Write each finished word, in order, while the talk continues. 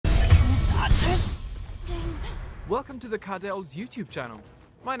Welcome to the Cardel's YouTube channel.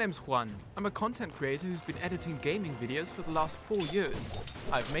 My name's Juan. I'm a content creator who's been editing gaming videos for the last 4 years.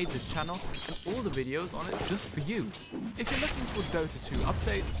 I've made this channel and all the videos on it just for you. If you're looking for Dota 2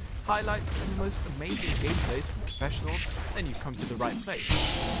 updates, highlights and the most amazing gameplays from professionals, then you've come to the right place.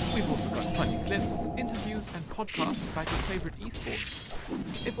 We've also got funny clips, interviews and podcasts about your favorite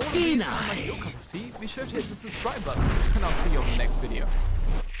esports. If all of these sound like your cup of tea, be sure to hit the subscribe button and I'll see you on the next video.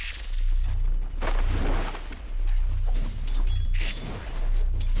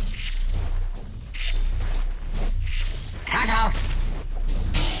 Cut off!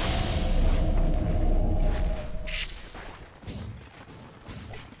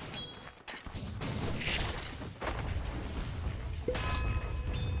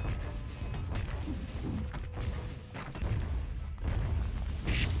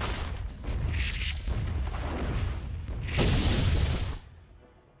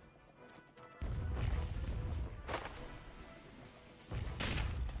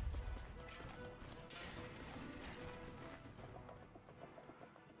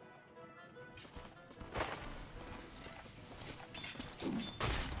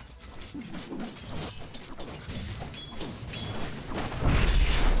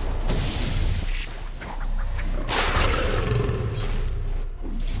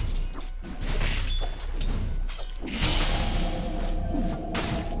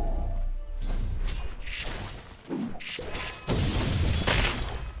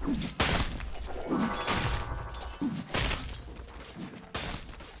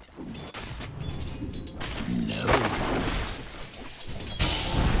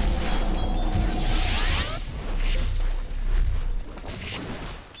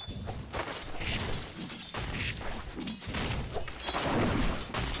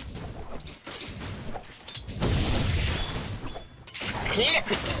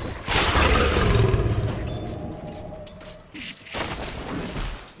 Clip it!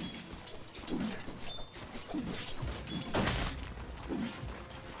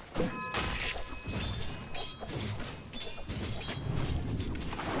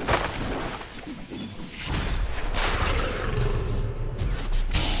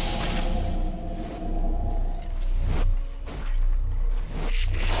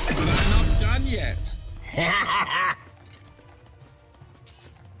 But I'm not done yet.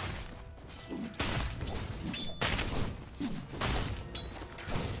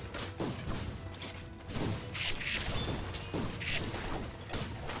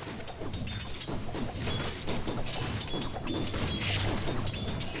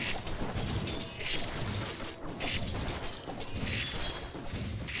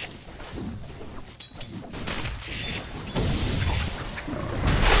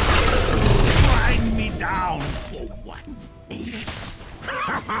 Grind me down for what? Idiots.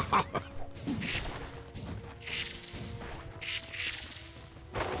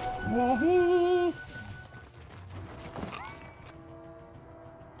 Woohoo!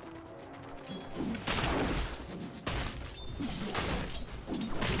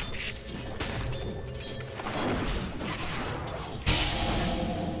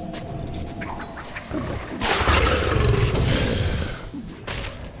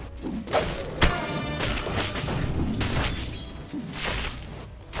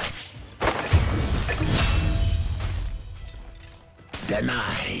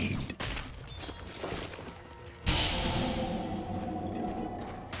 Denied.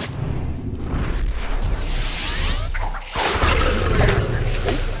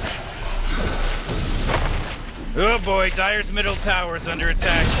 Oh boy, Dire's middle tower is under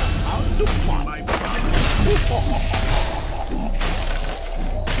attack. I'll do my problem.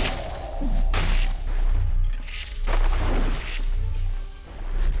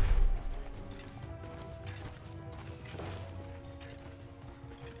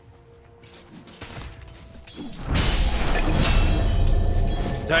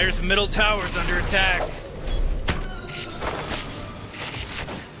 Dire's middle tower is under attack.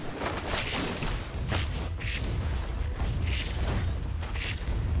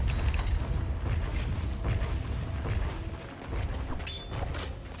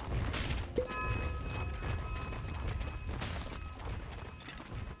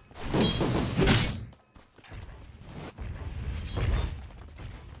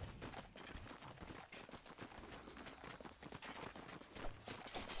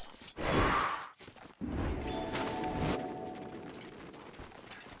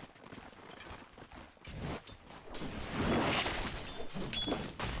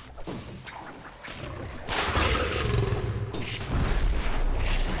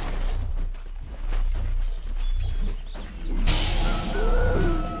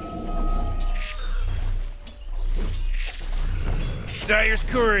 Dyer's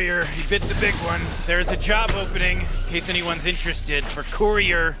courier. He bit the big one. There's a job opening, in case anyone's interested, for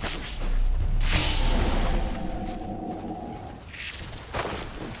courier.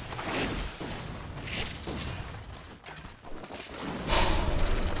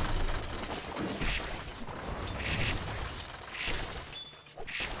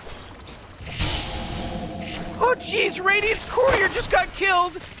 Oh jeez, Radiant's courier just got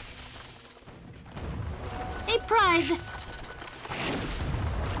killed! A prize.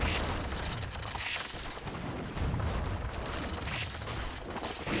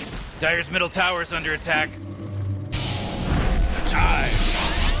 Dyer's middle tower's under attack. Time.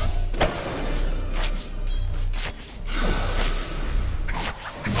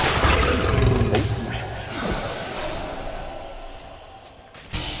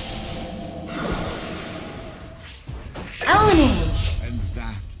 Ownage. And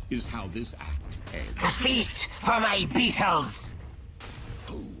that is how this act A ends. feast for my beetles.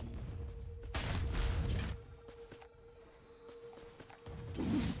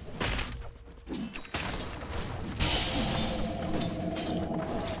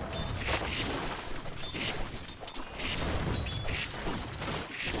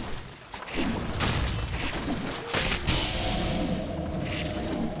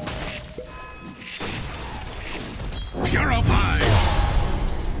 Purified.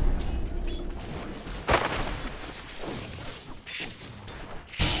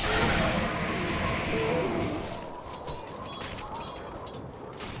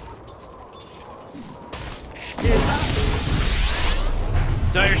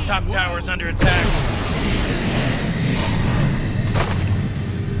 Dyer's top tower's under attack.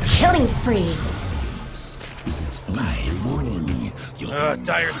 Killing spree. Is its own warning.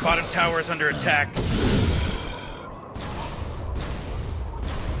 Dyer's bottom tower's under attack.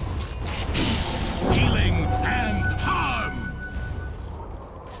 Healing and harm.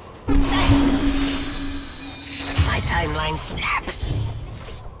 My timeline snaps.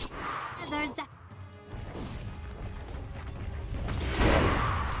 There's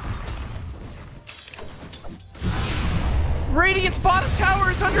Radiant's bottom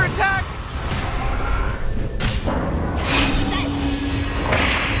tower is under attack!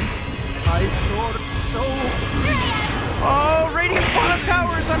 I saw it so. Oh, Radiant's bottom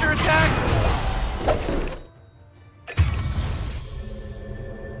tower is under attack!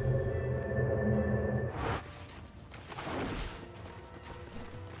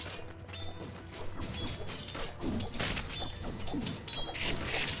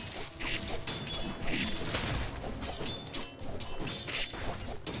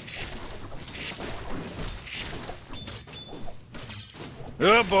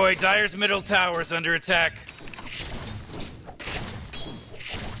 Oh boy, Dyer's middle tower's under attack.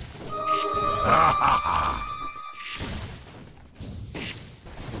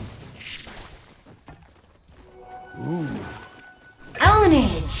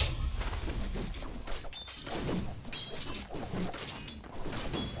 ownage.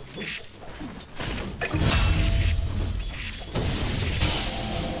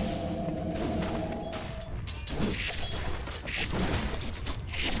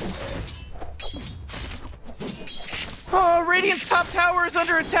 Oh, Radiant's top tower is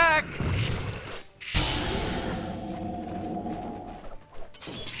under attack!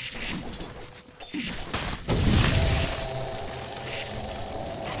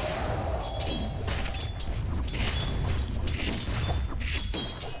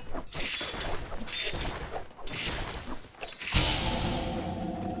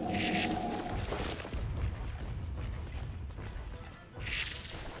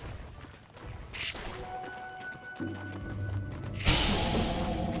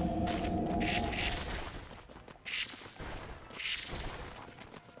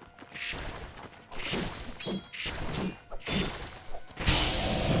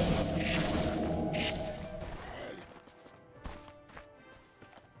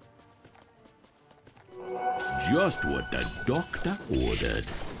 Just what the doctor ordered.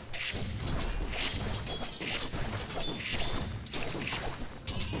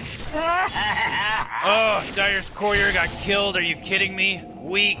 Oh, Dyer's courier got killed. Are you kidding me?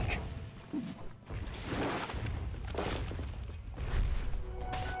 Weak.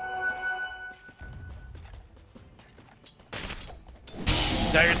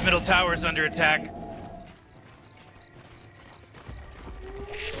 Dyer's middle tower's under attack.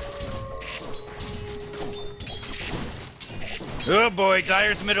 Oh boy,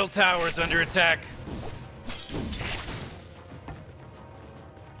 Dyer's middle tower's under attack.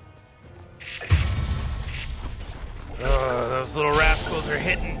 Oh, those little rascals are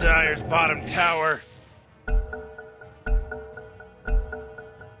hitting Dyer's bottom tower.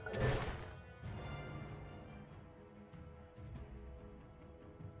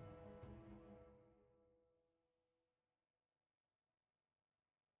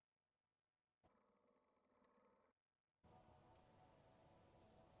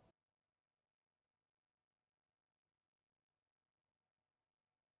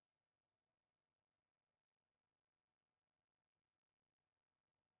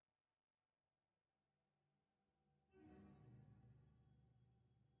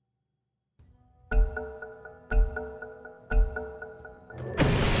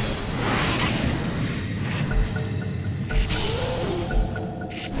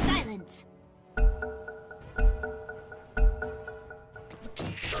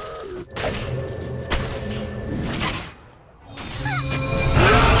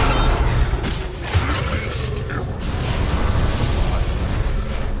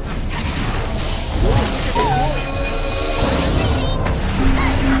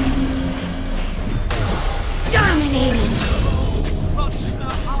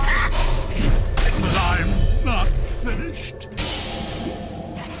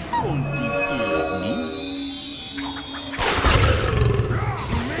 Don't disturb me.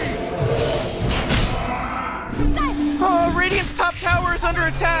 Oh, Radiant's top tower is under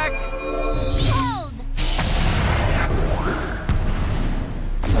attack! Behold!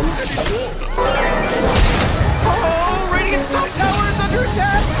 Oh, Radiant's top tower is under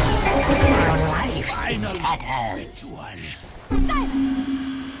attack! Our life's in tatters. Silence!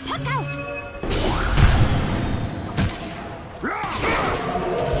 Puck out!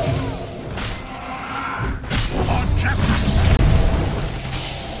 On justice.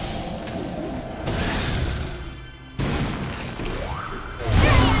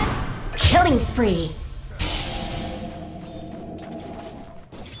 Killing spree!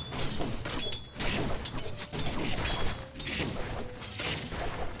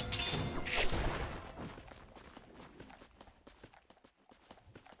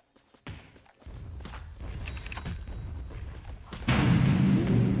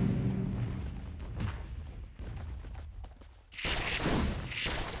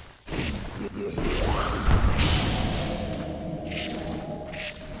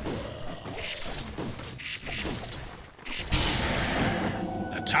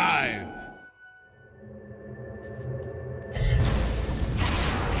 The tithe.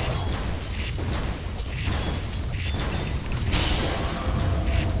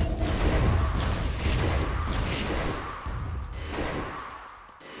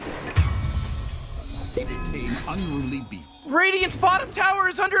 They tame unruly beasts. Radiant's bottom tower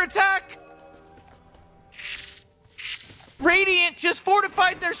is under attack! Radiant just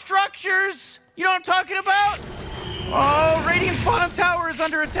fortified their structures! You know what I'm talking about? Oh, Radiant's bottom tower is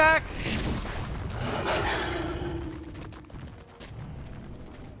under attack!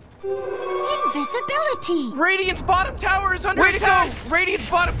 Invisibility! Radiant's bottom tower is under attack! Radiant's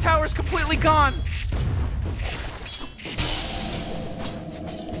bottom tower is completely gone!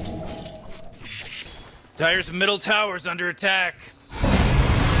 Dire's middle tower is under attack.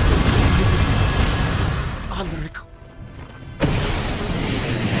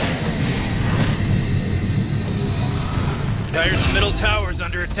 Dire's middle tower is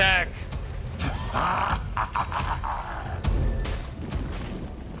under attack.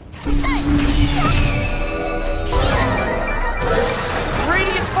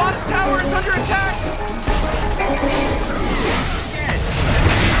 Radiant's bottom tower is under attack.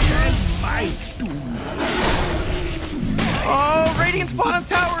 Might do. Oh, Radiant's bottom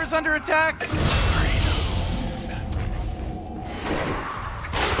tower is under attack.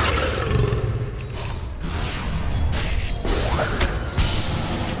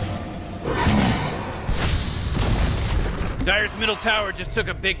 Dire's middle tower just took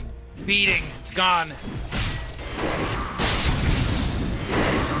a big beating. It's gone.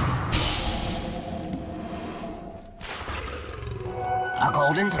 A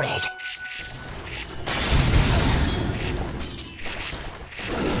golden thread.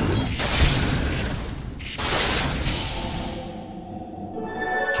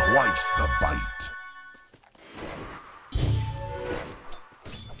 Twice the bite.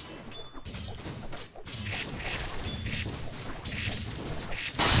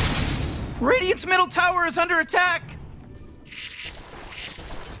 Radiant's middle tower is under attack.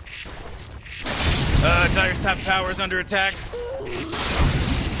 Dire's top tower is under attack.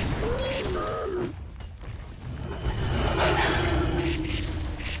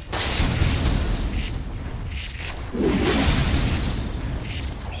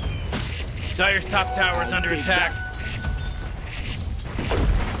 Dire's top tower is under attack.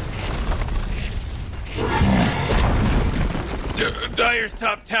 Dire's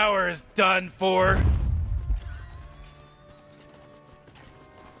top tower is done for.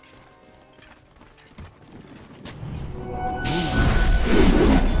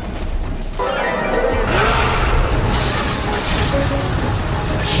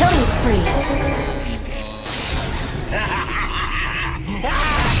 Killing spree!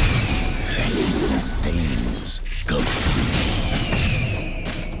 Sustains. Go.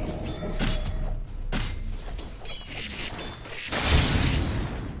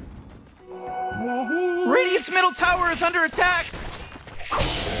 Radiant's middle tower is under attack.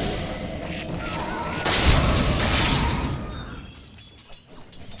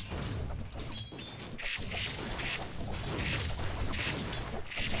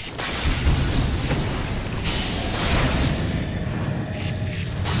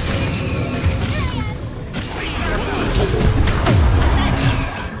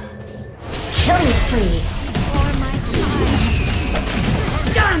 Killing spree! For my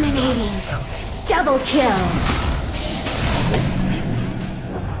side! Dominating! Double kill!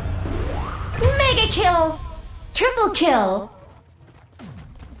 Mega kill! Triple kill!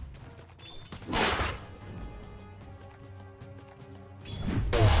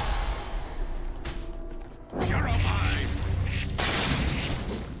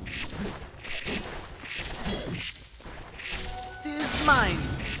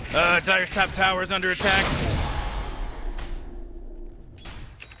 Dire's top tower is under attack.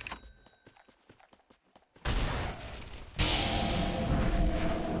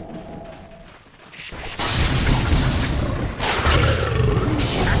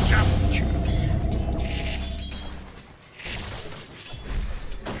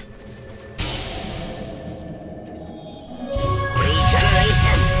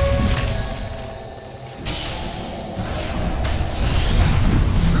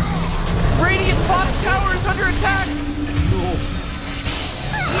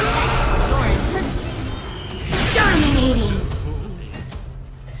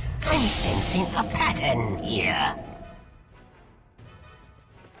 I'm sensing a pattern here.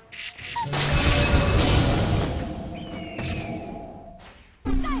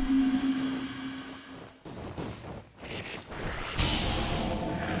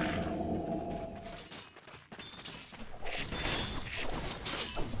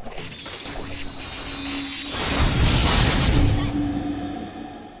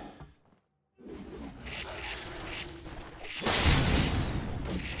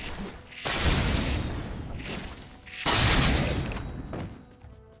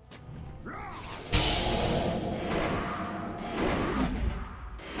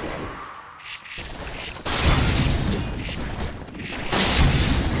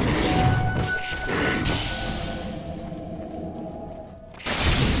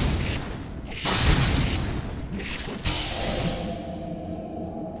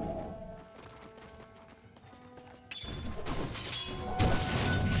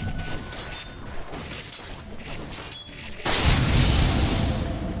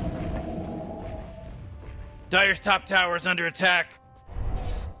 Dire's top tower is under attack.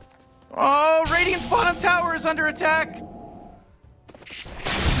 Oh, Radiant's bottom tower is under attack.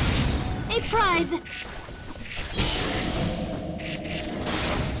 A prize.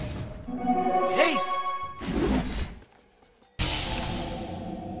 Haste!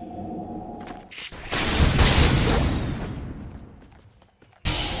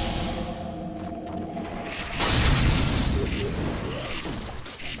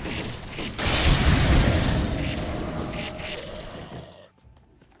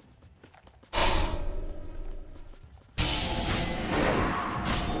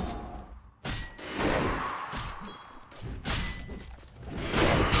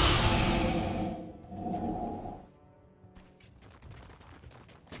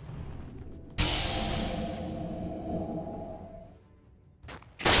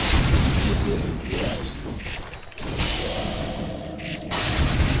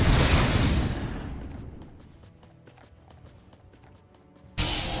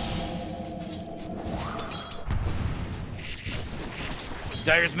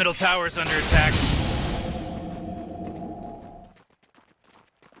 Dire's middle tower is under attack.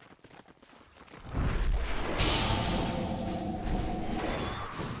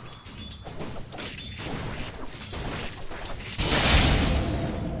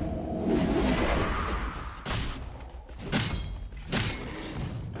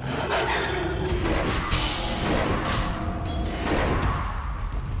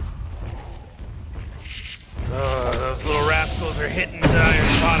 Those little rascals are hitting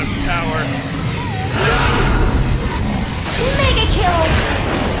Dire's bottom tower. Mega kill!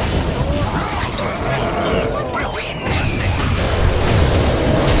 Is broken.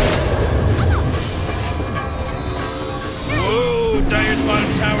 Whoa, Dire's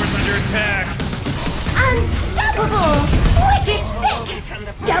bottom tower's under attack. Unstoppable! Wicked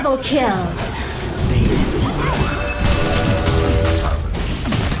sick! Double kill!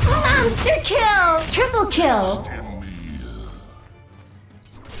 Monster kill! Triple kill!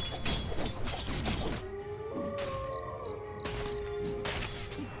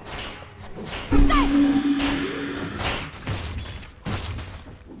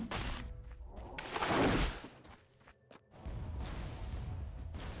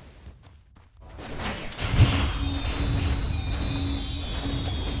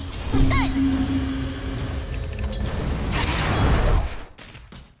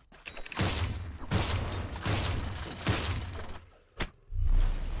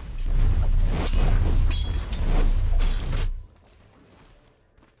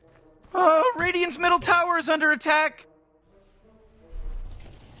 Radiant's middle tower is under attack.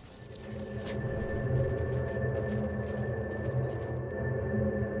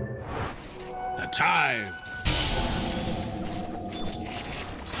 The time.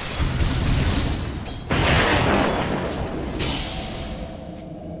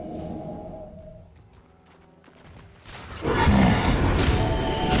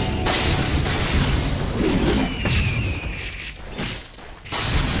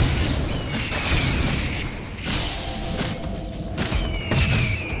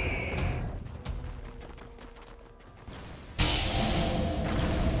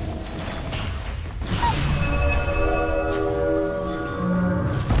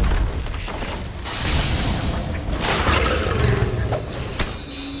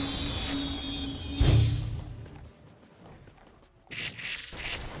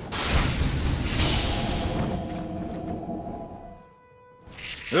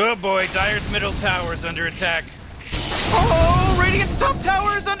 Oh boy, Dire's middle tower is under attack. Oh, Radiant's top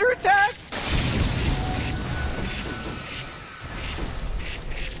tower is under attack!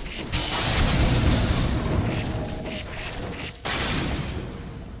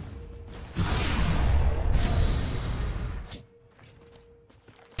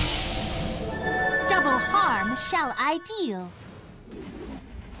 Double harm shall I deal.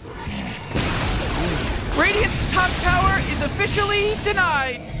 Radiant's top tower is officially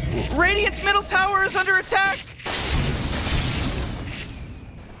denied. Radiant's middle tower is under attack.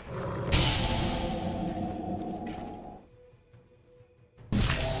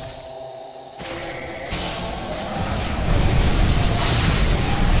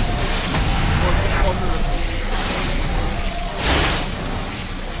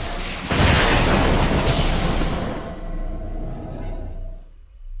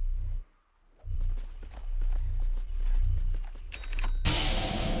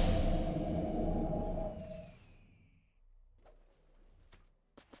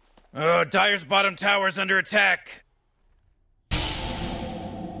 Oh, Dire's bottom tower is under attack.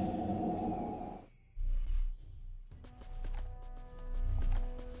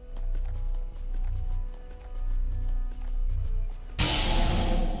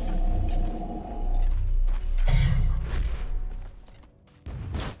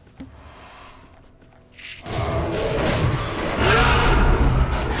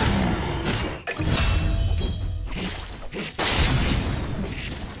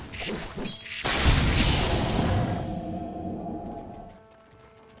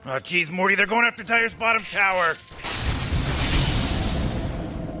 Oh, jeez, Morty, they're going after Dire's bottom tower.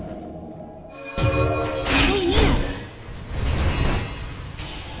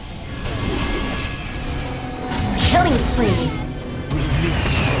 Killing spree.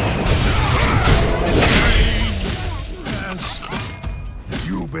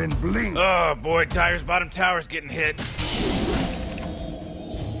 You've been blinked. Oh, boy, Dire's bottom tower's getting hit.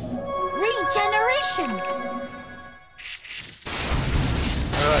 Regeneration.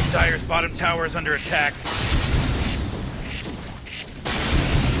 Dire's bottom tower is under attack.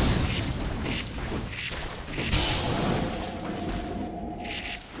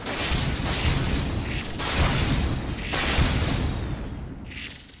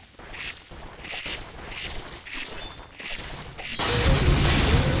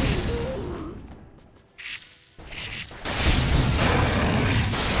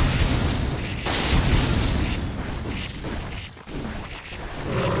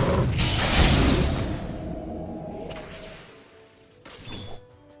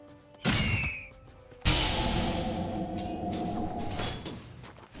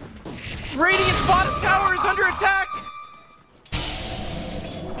 Radiant's bottom tower is under attack!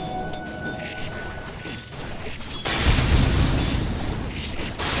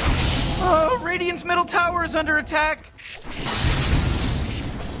 Oh, Radiant's middle tower is under attack!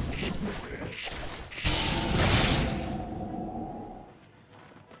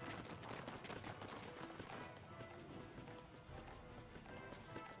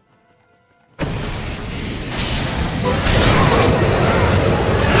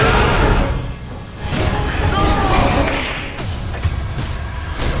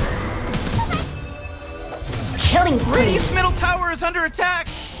 Killing spree. Radiant's middle tower is under attack!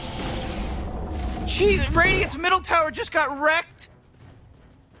 Jeez, Radiant's middle tower just got wrecked!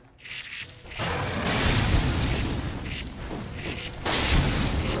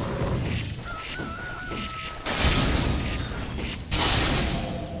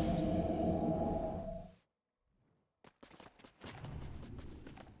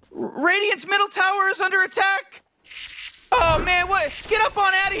 Radiant's middle tower is under attack! Oh man, what? Get up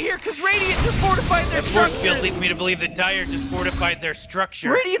on out of here, because Radiant just fortified their structure! Force field leads me to believe that Dire just fortified their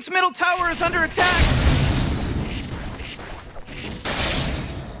structure. Radiant's middle tower is under attack!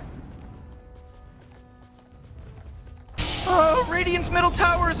 Oh, Radiant's middle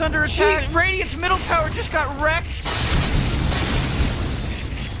tower is under attack! Jeez, Radiant's middle tower just got wrecked!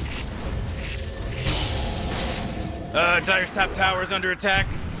 Dire's top tower is under attack.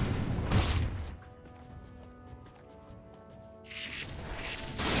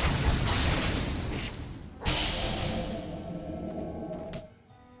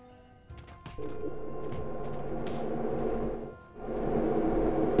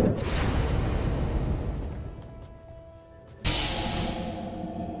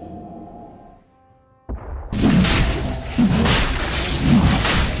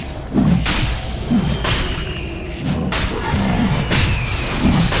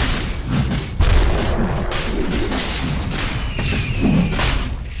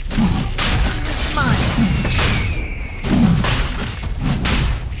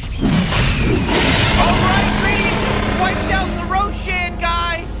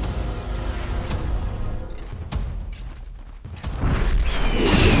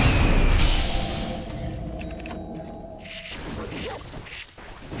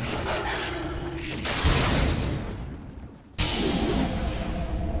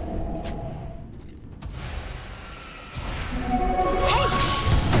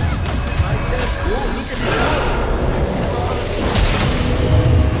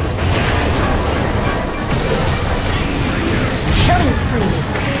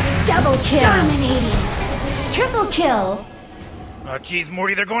 kill. Dominating. Triple kill. Oh, jeez,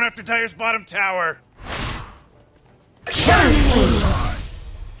 Morty, they're going after Dire's bottom tower. Killing spree.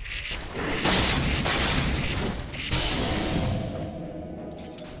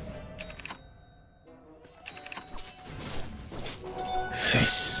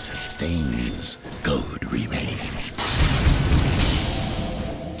 This sustains. Gold remains.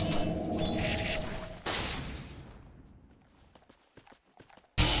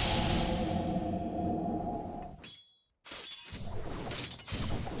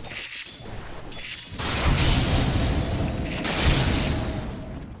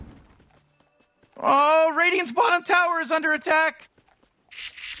 Oh, Radiant's bottom tower is under attack.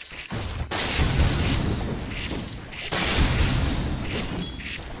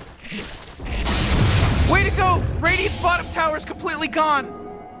 Way to go! Radiant's bottom tower is completely gone.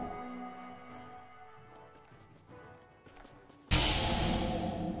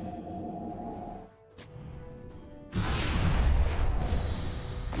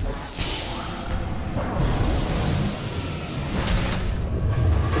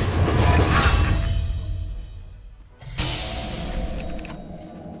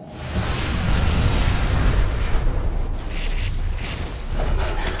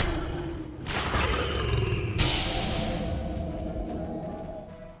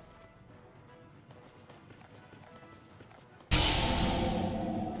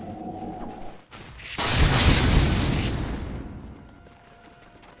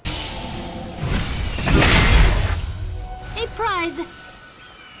 A prize.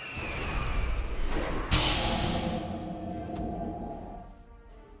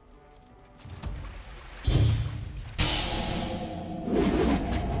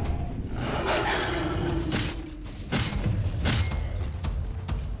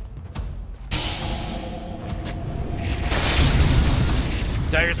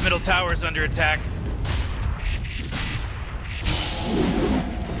 Dire's middle tower is under attack.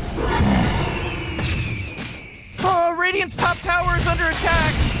 Oh, Radiant's top tower is under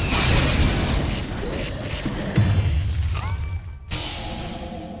attack!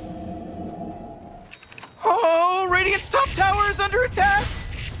 Oh, Radiant's top tower is under attack!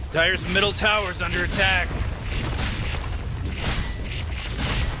 Dire's middle tower is under attack.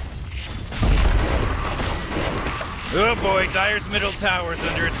 Oh boy, Dire's middle tower is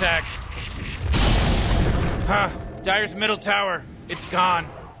under attack. Huh, Dire's middle tower, it's gone.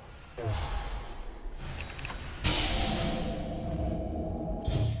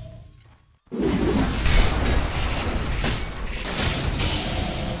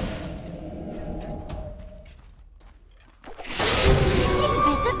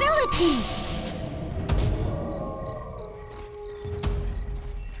 Invisibility.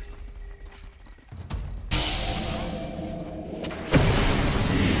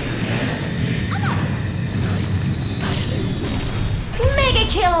 Mega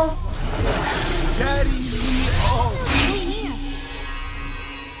kill. Carry me on.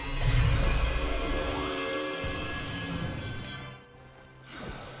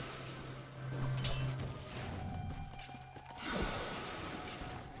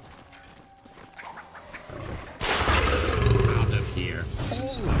 Out of here.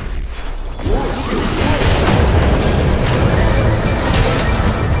 All of you.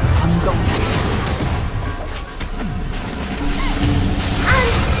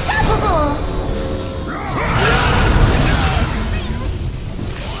 Unstoppable.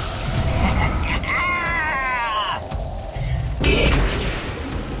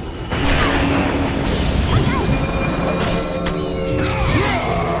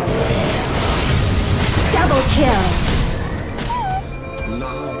 Double kill.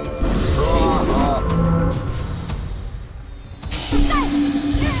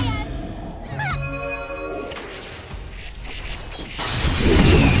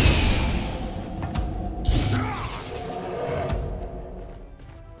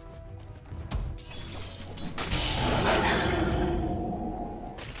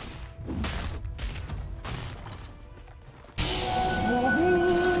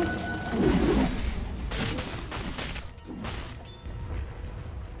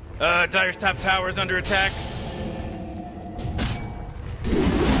 Dire's top tower is under attack.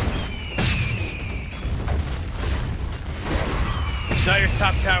 Dire's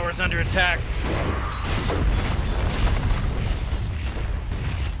top tower is under attack.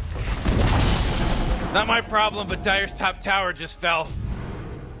 Not my problem, but Dire's top tower just fell.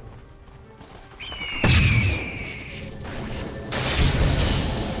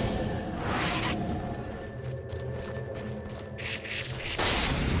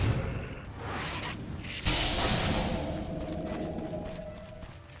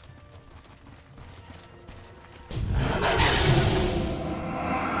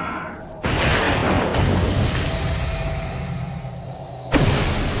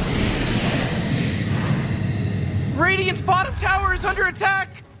 Radiant's bottom tower is under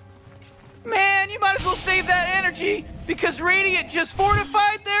attack! Man, you might as well save that energy, because Radiant just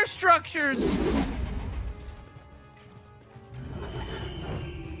fortified their structures!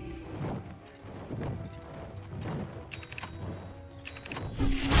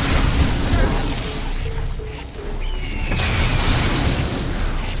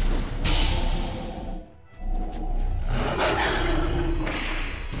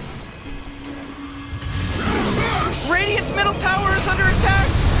 Radiant's middle tower is under attack!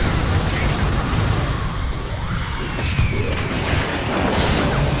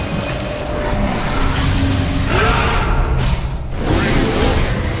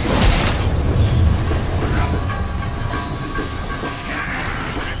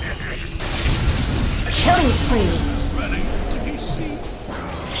 Killing spree. Ready to be seen.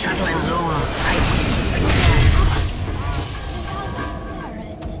 Shuttling lower.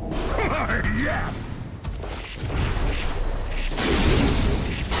 Yes!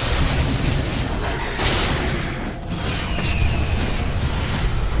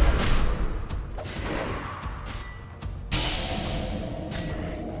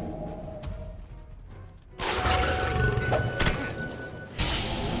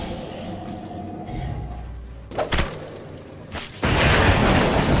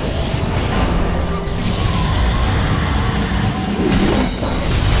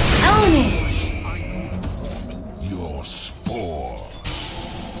 Your spore.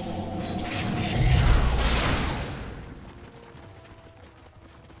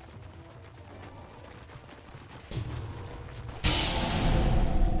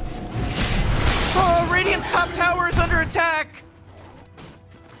 Oh, Radiant's top tower is under attack!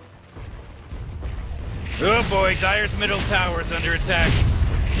 Oh boy, Dire's middle tower is under attack.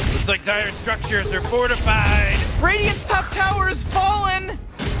 Looks like Dire's structures are fortified. Radiant's top tower is fallen!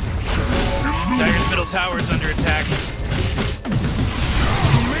 Dire's middle tower is under attack.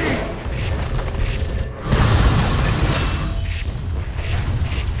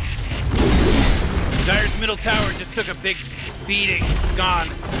 Dire's middle tower just took a big beating. It's gone.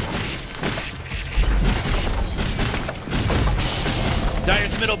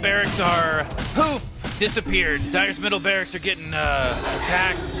 Dire's middle barracks are poof, disappeared. Dire's middle barracks are getting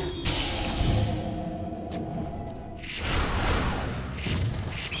attacked.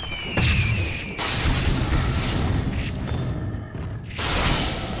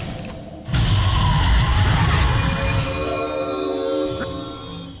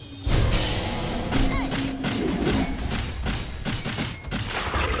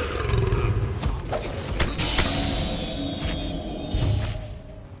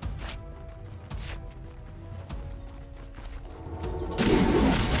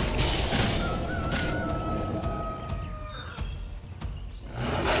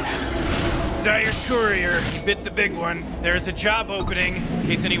 Dire's courier, he bit the big one. There's a job opening, in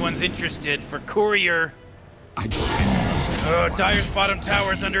case anyone's interested, for courier. I just need the most. Oh, Dire's bottom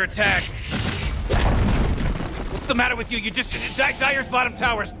tower's under attack. What's the matter with you? Dire's bottom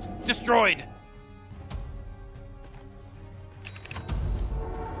tower's destroyed.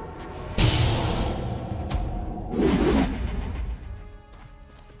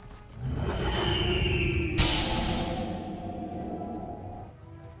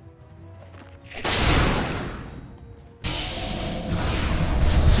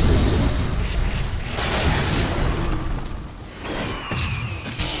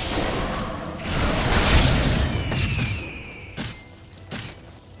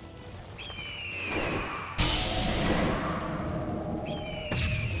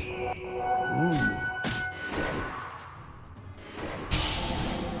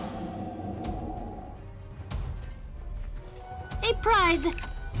 A prize.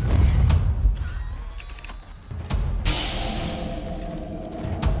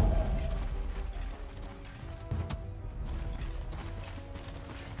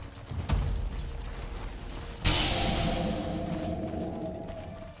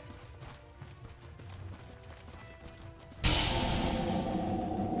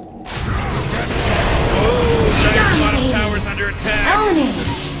 Dire's bottom tower's under attack. Own it.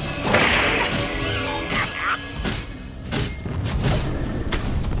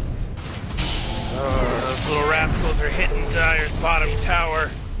 Those little rascals are hitting Dire's bottom tower.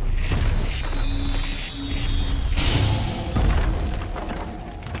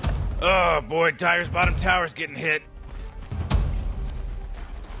 Oh boy, Dire's bottom tower's getting hit.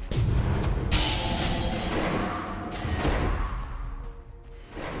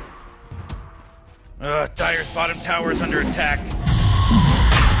 Dire's bottom tower is under attack.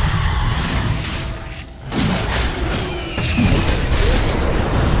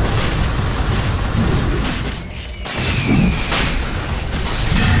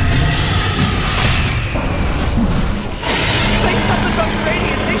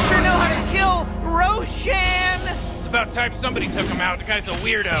 but he took him out. The guy's a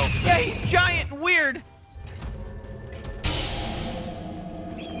weirdo. Yeah, he's giant and weird.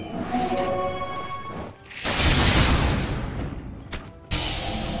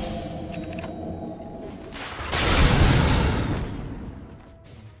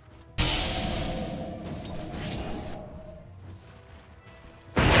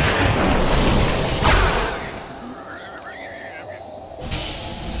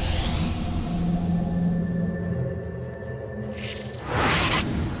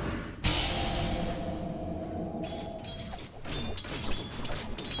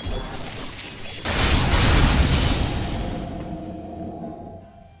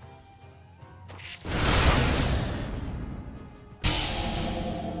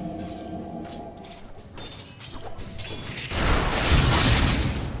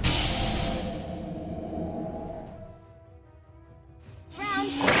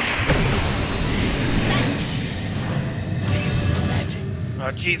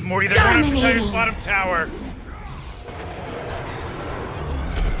 Oh, jeez, Morty, they're going up the Tiger's bottom tower.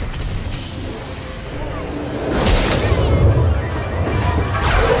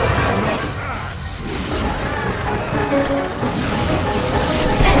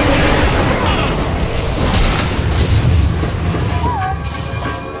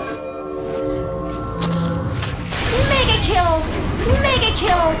 Mega kill! Mega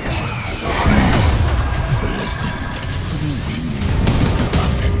kill!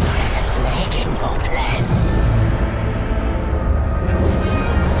 There's a snake in your plans.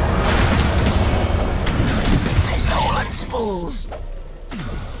 Soul and spools.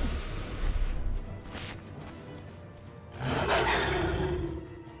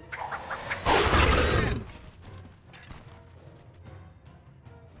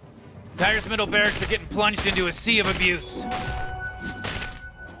 Tiger's middle barracks are getting plunged into a sea of abuse.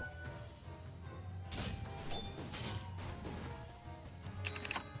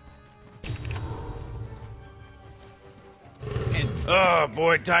 Oh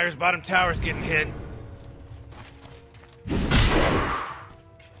boy, Tiger's bottom tower's getting hit.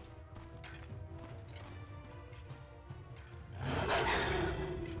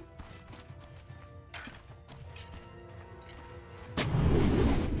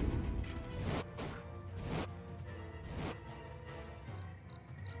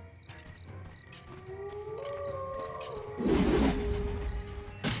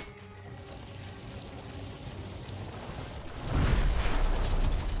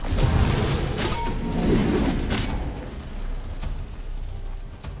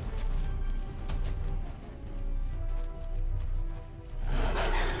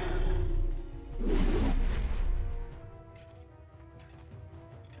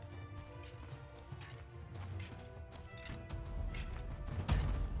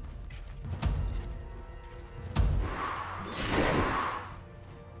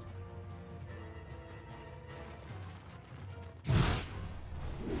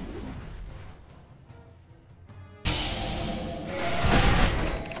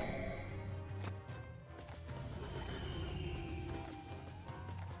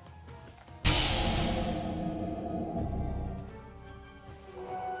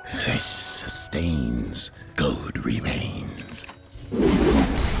 Flesh sustains, gold remains.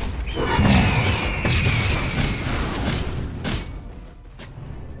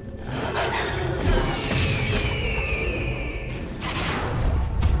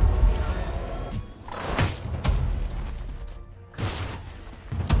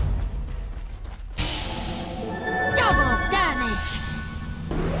 Double damage!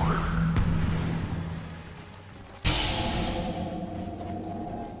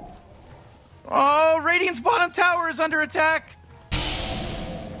 Oh, Radiant's bottom tower is under attack.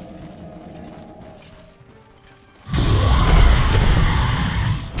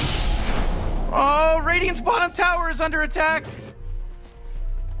 Oh, Radiant's bottom tower is under attack.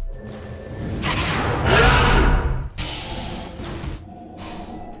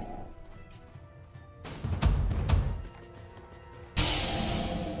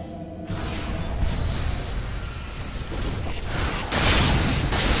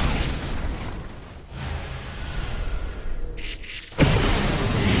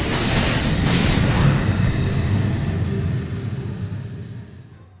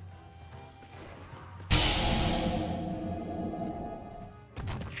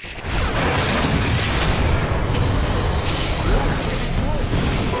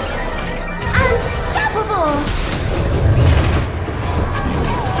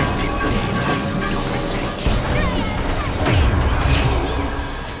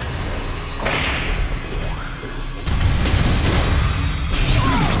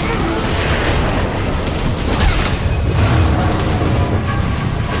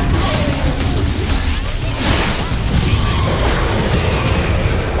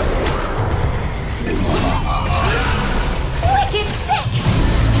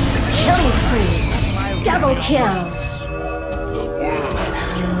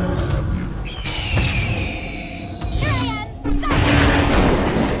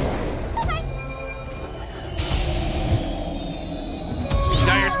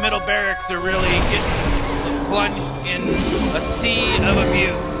 Barracks are really getting plunged in a sea of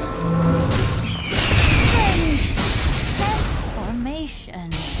abuse. Transformation.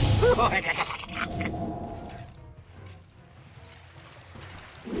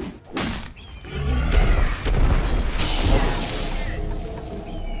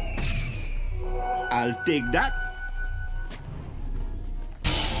 I'll take that.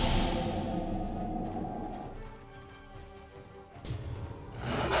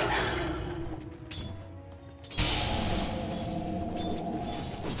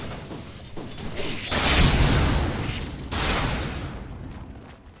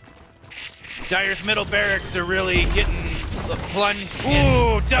 Dire's middle barracks are really getting plunged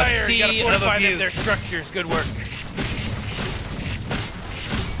in Dire, a sea of abuse. Their structures. Good work.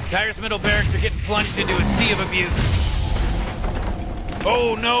 Dire's middle barracks are getting plunged into a sea of abuse.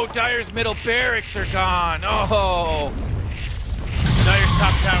 Oh no, Dire's middle barracks are gone. Oh. Dire's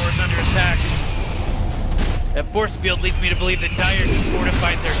top tower is under attack. That force field leads me to believe that Dire just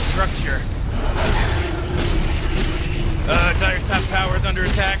fortified their structure. Dire's top tower is under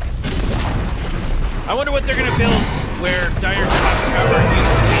attack. I wonder what they're gonna build where Dire's top tower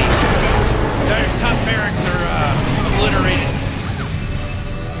used to be. Dire's top barracks are obliterated.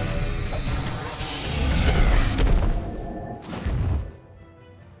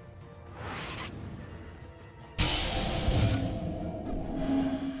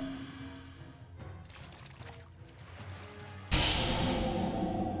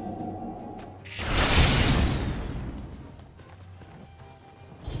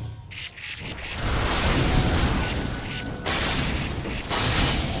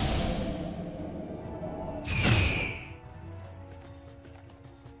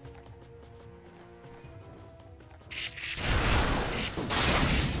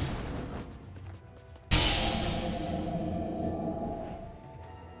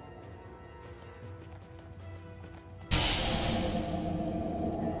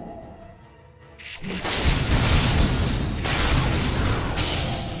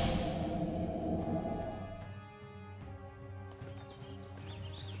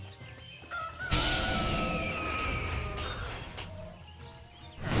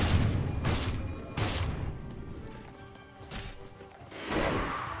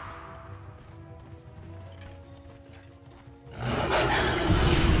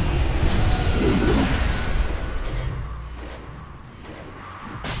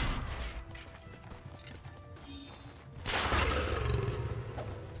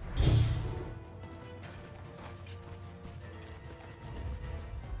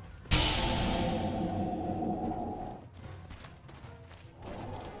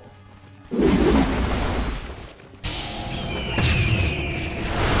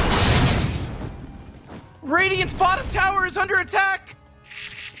 Radiant's bottom tower is under attack!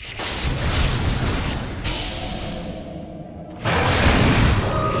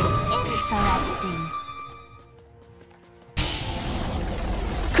 Interesting.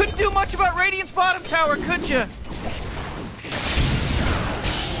 Couldn't do much about Radiant's bottom tower, could you?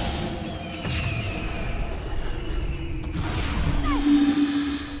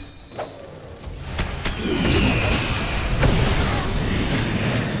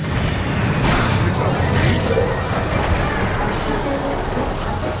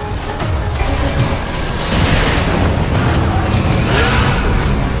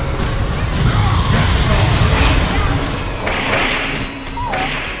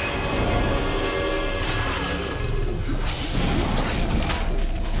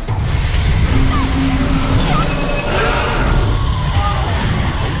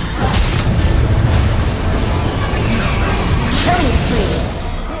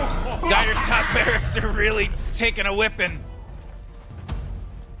 Dire's top barracks are really taking a whipping.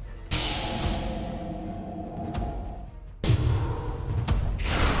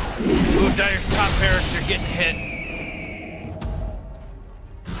 Ooh, Dire's top barracks are getting hit.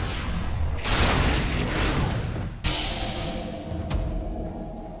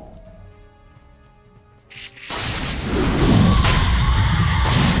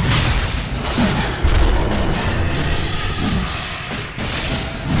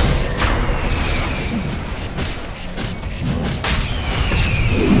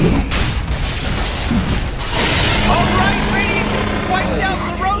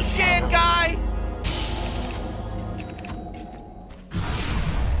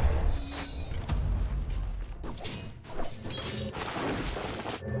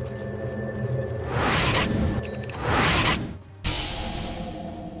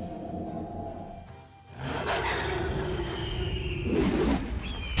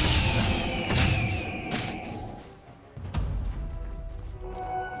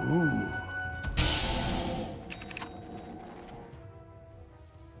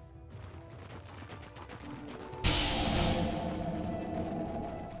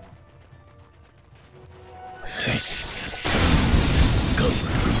 Darkness sustains, gold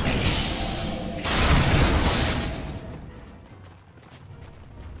remains.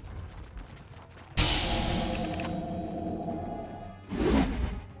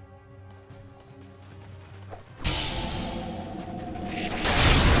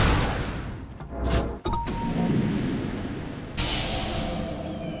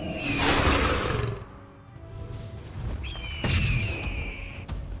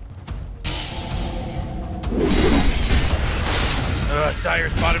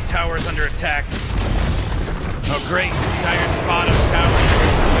 Dire's bottom tower is under attack. Oh great, Dire's bottom tower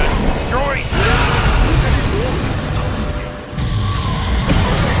got destroyed!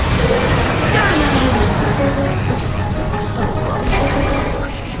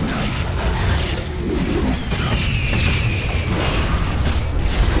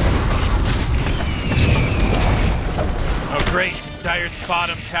 Oh great, Dire's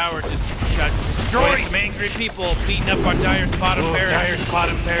bottom tower just got destroyed! Some angry people beating up on Dire's bottom barracks. Dire's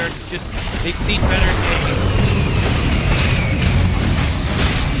bottom barracks just, they've seen better days.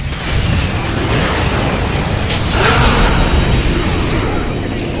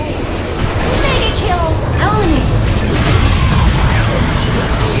 Mega kill! Own it!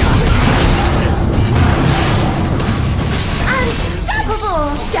 Unstoppable!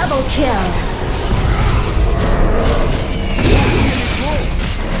 Double kill!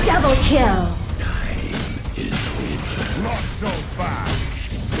 Double kill! Not so fast.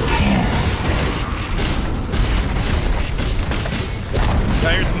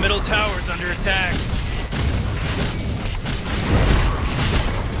 Dire's middle tower is under attack.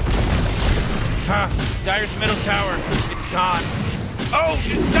 Huh, Dire's middle tower, it's gone. Oh,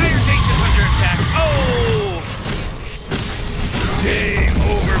 Dire's 8 is under attack. Oh! Game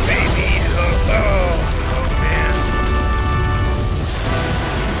over, baby. Oh, man.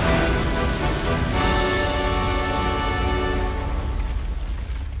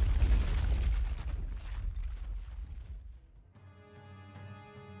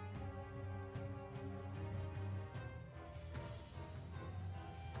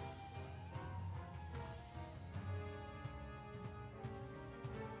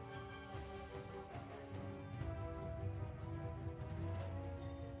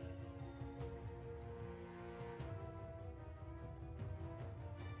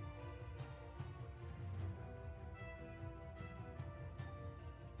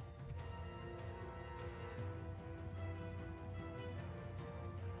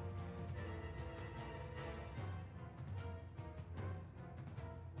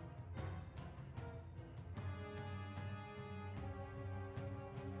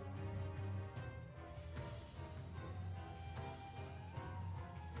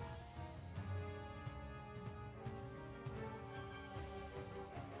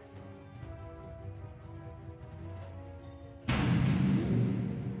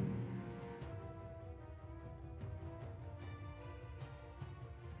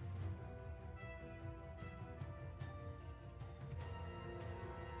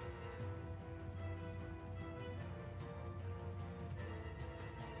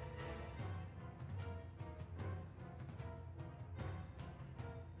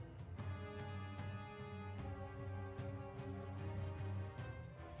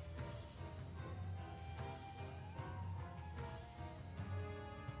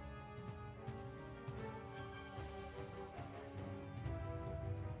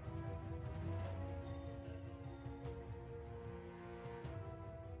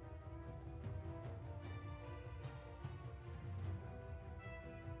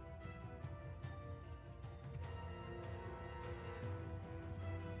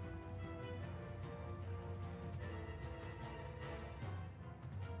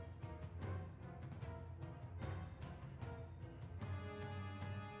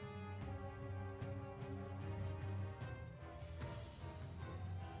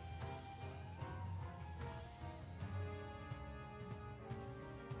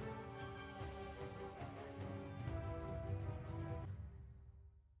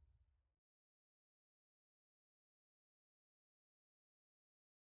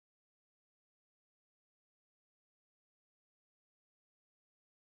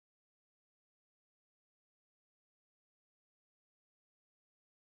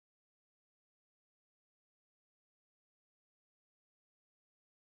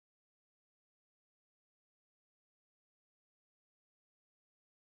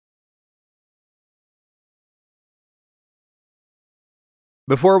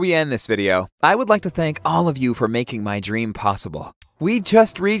 Before we end this video, I would like to thank all of you for making my dream possible. We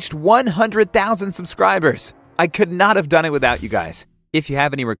just reached 100,000 subscribers. I could not have done it without you guys. If you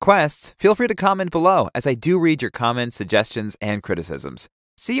have any requests, feel free to comment below, as I do read your comments, suggestions, and criticisms.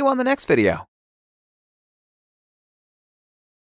 See you on the next video.